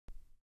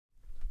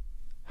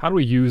how do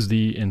we use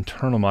the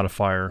internal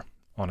modifier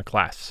on a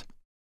class?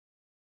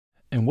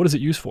 And what is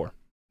it used for?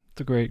 It's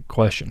a great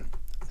question.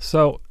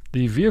 So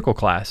the vehicle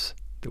class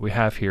that we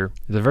have here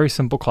is a very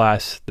simple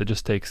class that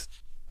just takes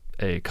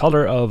a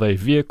color of a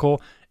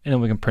vehicle and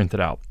then we can print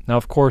it out. Now,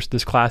 of course,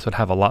 this class would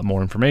have a lot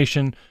more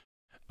information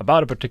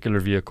about a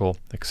particular vehicle,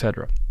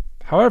 etc.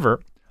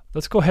 However,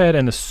 let's go ahead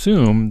and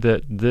assume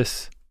that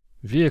this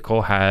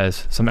vehicle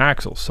has some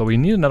axles. So we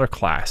need another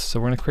class.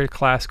 So we're going to create a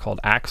class called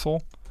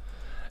axle,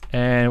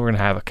 and we're going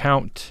to have a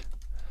count.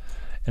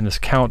 And this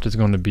count is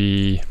going to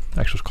be,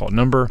 actually it's called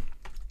number.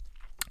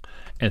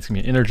 And it's going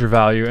to be an integer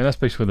value, and that's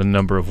basically the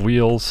number of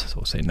wheels. So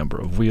we'll say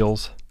number of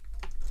wheels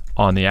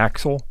on the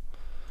axle.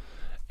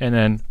 And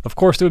then, of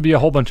course, there would be a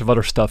whole bunch of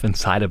other stuff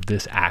inside of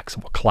this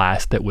axle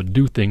class that would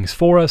do things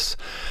for us,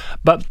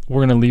 but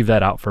we're going to leave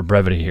that out for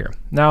brevity here.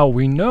 Now,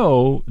 we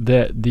know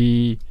that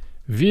the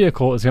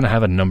vehicle is going to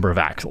have a number of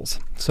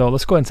axles. So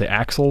let's go ahead and say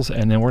axles,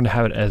 and then we're going to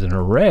have it as an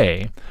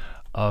array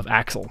of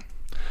axle.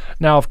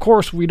 Now, of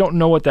course, we don't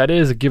know what that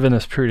is given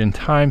this period in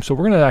time, so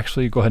we're going to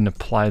actually go ahead and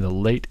apply the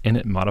late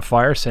init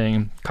modifier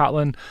saying,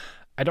 Kotlin,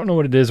 I don't know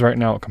what it is right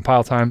now at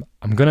compile time.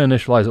 I'm going to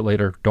initialize it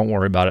later. Don't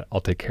worry about it. I'll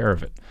take care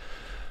of it.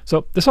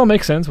 So this all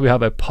makes sense. We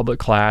have a public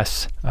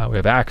class, we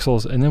have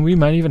axles, and then we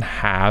might even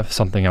have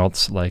something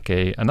else like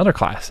another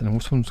class. And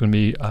this one's going to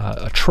be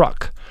a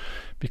truck,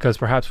 because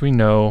perhaps we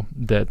know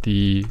that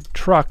the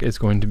truck is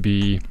going to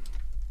be,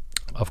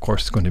 of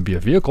course, it's going to be a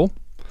vehicle,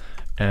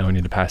 and we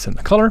need to pass in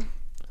the color.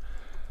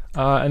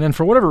 And then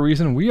for whatever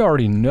reason, we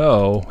already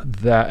know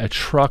that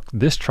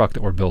this truck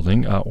that we're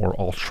building, or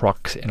all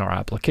trucks in our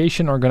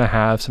application, are going to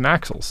have some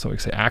axles. So we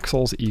say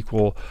axles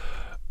equal,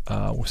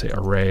 we'll say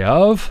array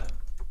of,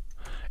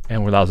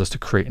 and it allows us to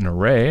create an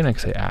array, and I can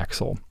say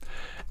axle.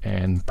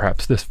 And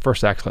perhaps this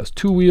first axle has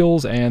 2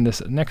 wheels, and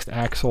this next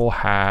axle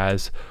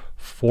has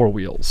 4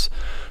 wheels.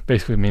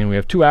 Basically meaning we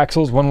have 2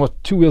 axles, one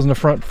with 2 wheels in the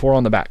front, 4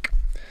 on the back.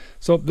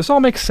 So this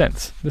all makes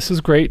sense. This is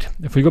great.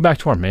 If we go back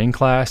to our main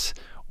class,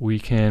 we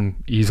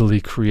can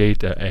easily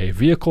create a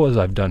vehicle as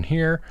I've done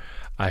here.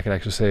 I can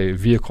actually say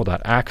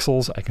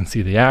vehicle.axles. I can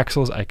see the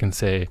axles. I can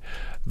say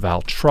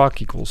val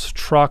truck equals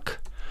truck,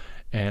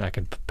 and I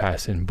can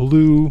pass in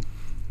blue.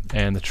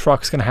 And the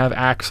truck's going to have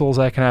axles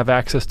I can have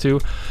access to.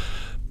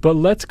 But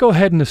let's go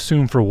ahead and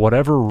assume for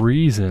whatever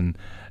reason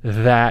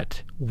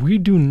that we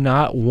do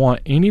not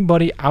want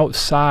anybody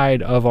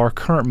outside of our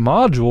current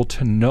module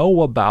to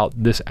know about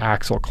this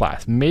axle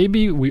class.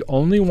 Maybe we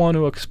only want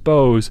to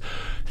expose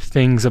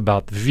things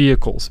about the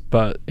vehicles,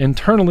 but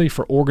internally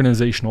for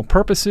organizational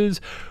purposes,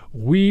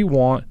 we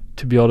want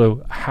to be able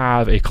to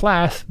have a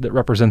class that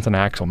represents an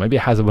axle. Maybe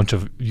it has a bunch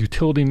of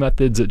utility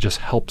methods that just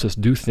helps us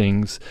do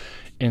things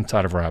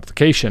inside of our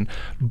application,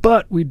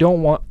 but we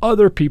don't want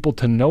other people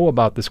to know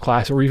about this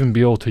class or even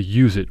be able to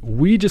use it.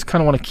 We just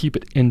kind of want to keep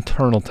it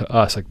internal to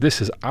us. Like,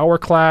 this is our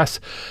class.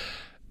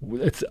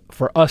 It's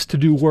for us to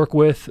do work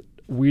with.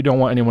 We don't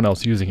want anyone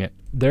else using it.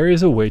 There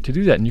is a way to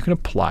do that, and you can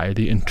apply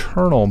the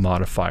internal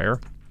modifier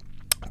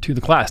to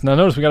the class. Now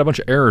notice we got a bunch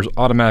of errors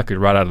automatically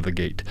right out of the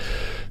gate.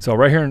 So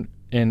right here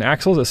in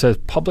axles, it says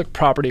public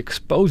property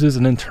exposes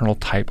an internal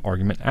type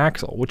argument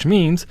axle, which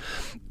means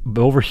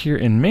over here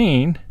in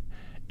main,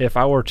 if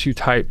I were to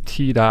type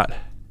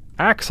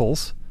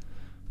t.axles,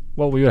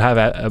 well, we would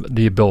have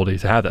the ability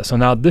to have that. So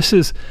now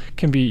this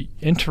can be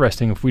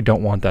interesting if we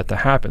don't want that to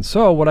happen.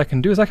 So what I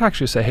can do is I can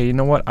actually say, hey, you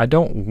know what? I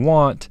don't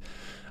want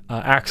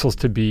axles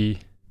to be,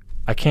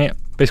 I can't,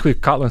 basically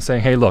Kotlin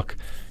saying, hey, look,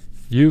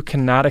 you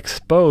cannot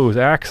expose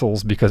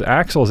axles because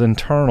axle is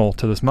internal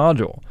to this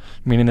module,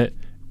 meaning that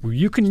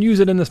you can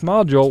use it in this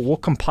module. We'll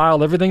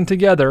compile everything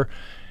together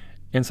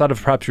inside of,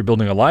 perhaps you're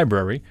building a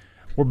library.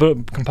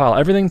 We'll compile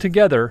everything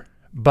together,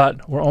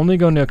 but we're only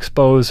going to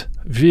expose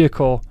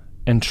vehicle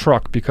and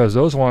truck because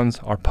those ones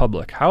are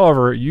public.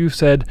 However, you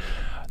said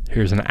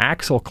here's an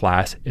axle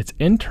class, it's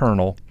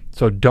internal,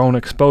 so don't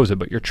expose it,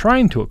 but you're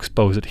trying to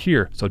expose it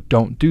here, so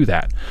don't do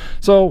that.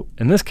 So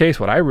in this case,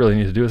 what I really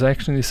need to do is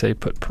actually say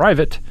put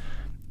private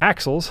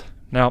axles.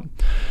 Now,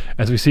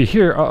 as we see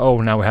here,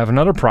 now we have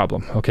another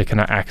problem. Okay, can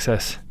I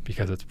access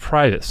because it's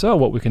private? So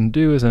what we can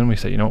do is then we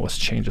say, you know what, let's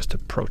change this to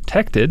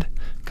protected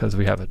because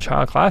we have a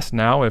child class.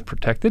 Now we have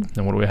protected,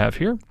 and what do we have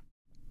here?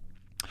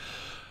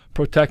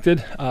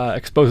 Protected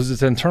exposes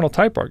its internal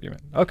type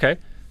argument. Okay,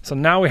 so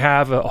now we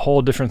have a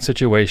whole different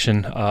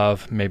situation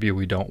of maybe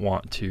we don't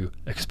want to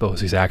expose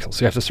these axles.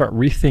 So you have to start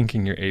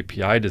rethinking your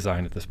API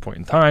design at this point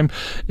in time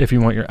if you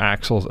want your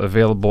axles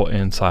available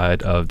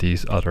inside of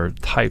these other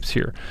types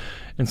here.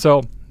 And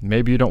so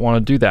maybe you don't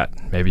want to do that.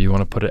 Maybe you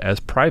want to put it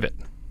as private.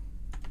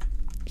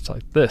 It's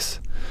like this.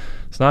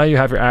 So now you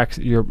have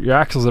your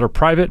axles that are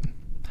private,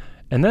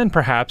 and then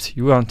perhaps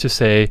you want to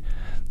say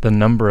the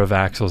number of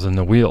axles in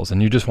the wheels,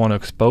 and you just want to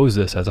expose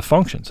this as a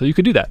function. So you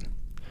could do that.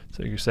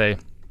 So you say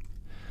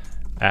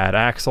add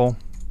axle,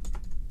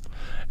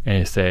 and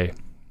you say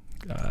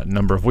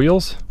number of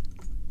wheels,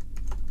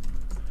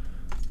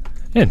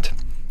 int.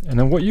 And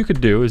then what you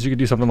could do is you could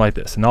do something like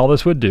this. And all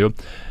this would do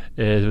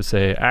is it would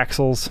say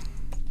axles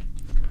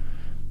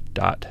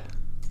dot,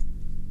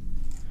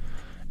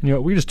 And you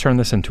know, we just turn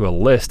this into a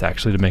list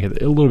actually to make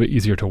it a little bit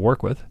easier to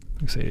work with.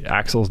 We say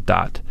axles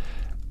dot,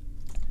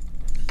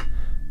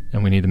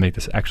 and we need to make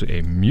this actually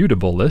a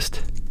mutable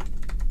list,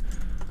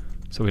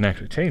 so we can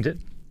actually change it.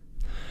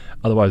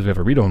 Otherwise, we have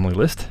a read-only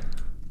list.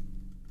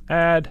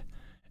 Add,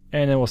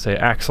 and then we'll say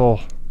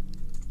axle,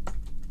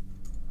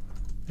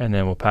 and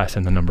then we'll pass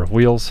in the number of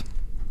wheels,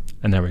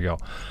 and there we go.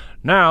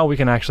 Now we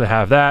can actually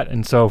have that,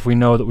 and so if we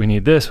know that we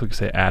need this, we can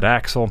say add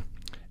axle,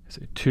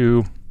 say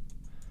 2,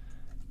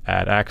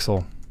 add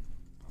axle,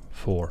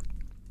 4.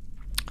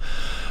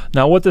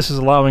 Now what this is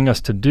allowing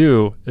us to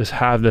do is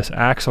have this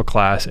axle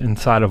class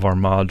inside of our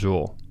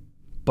module,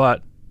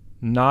 but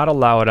not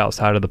allow it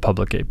outside of the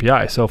public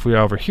API. So if we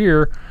are over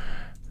here,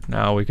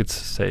 now we could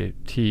say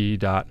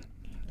t.add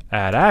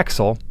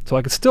axle. So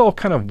I could still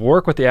kind of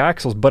work with the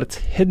axles, but it's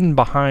hidden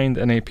behind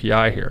an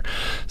API here.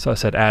 So I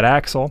said add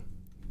axle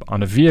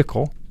on a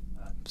vehicle.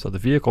 So the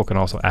vehicle can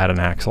also add an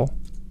axle.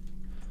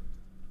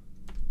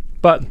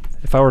 But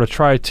if I were to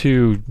try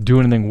to do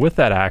anything with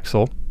that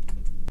axle,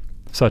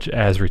 such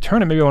as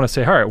return it, maybe I want to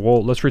say, all right,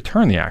 well, let's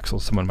return the axle,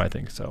 someone might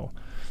think. So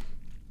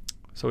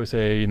we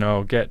say, you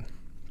know, get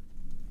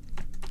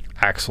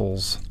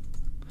axles.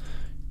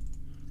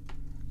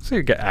 So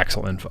you get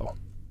axle info.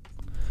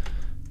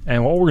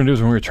 And what we're going to do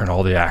is we're going to return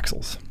all the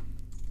axles.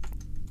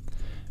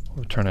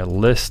 We'll return a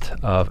list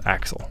of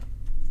axle.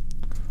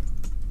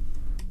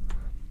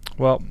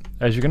 Well,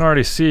 as you can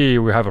already see,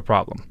 we have a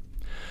problem.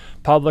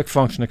 Public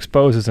function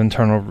exposes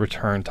internal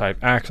return type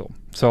axle.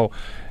 So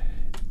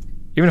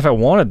even if I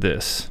wanted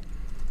this,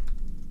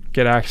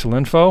 get axle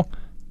info,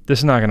 this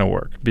is not going to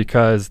work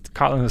because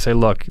Kotlin is going to say,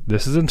 look,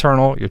 this is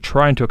internal. You're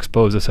trying to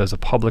expose this as a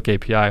public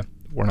API.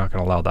 We're not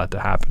going to allow that to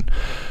happen.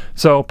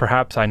 So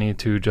perhaps I need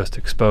to just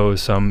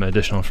expose some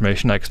additional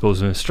information. I expose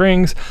them as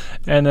strings,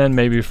 and then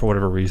maybe for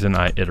whatever reason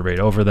I iterate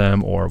over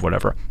them or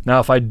whatever. Now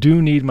if I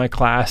do need my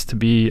class to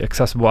be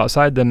accessible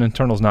outside, then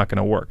internal is not going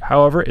to work.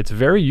 However, it's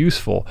very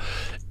useful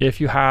if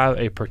you have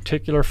a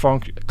particular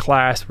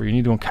class where you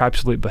need to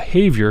encapsulate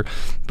behavior,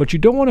 but you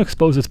don't want to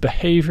expose its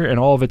behavior and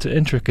all of its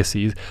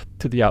intricacies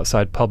to the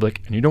outside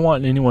public, and you don't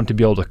want anyone to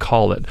be able to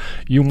call it.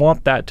 You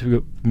want that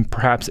to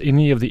perhaps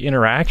any of the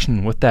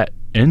interaction with that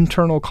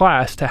internal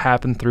class to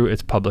happen through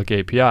its public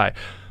API,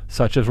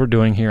 such as we're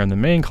doing here in the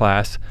main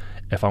class.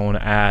 If I want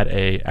to add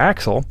a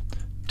axle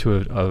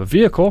to a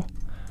vehicle,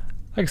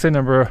 I can say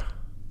number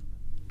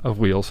of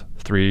wheels,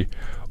 3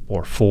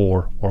 or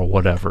 4 or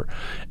whatever.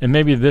 And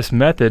maybe this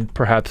method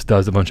perhaps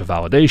does a bunch of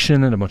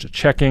validation and a bunch of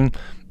checking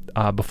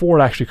before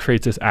it actually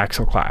creates this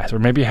axle class, or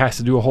maybe it has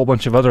to do a whole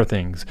bunch of other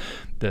things.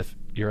 That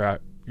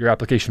your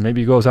application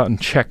maybe goes out and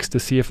checks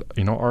to see if,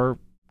 you know, are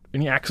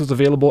any axles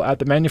available at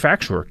the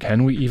manufacturer?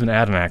 Can we even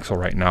add an axle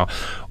right now?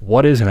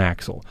 What is an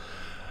axle?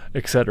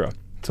 Etc.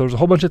 So there's a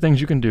whole bunch of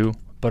things you can do,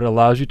 but it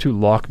allows you to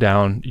lock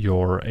down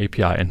your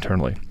API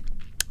internally.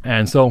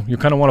 And so you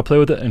kind of want to play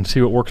with it and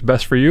see what works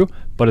best for you,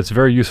 but it's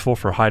very useful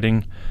for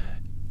hiding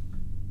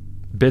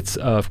bits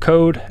of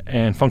code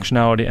and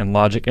functionality and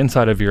logic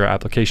inside of your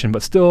application,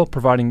 but still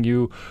providing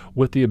you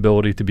with the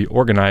ability to be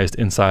organized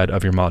inside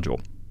of your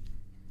module.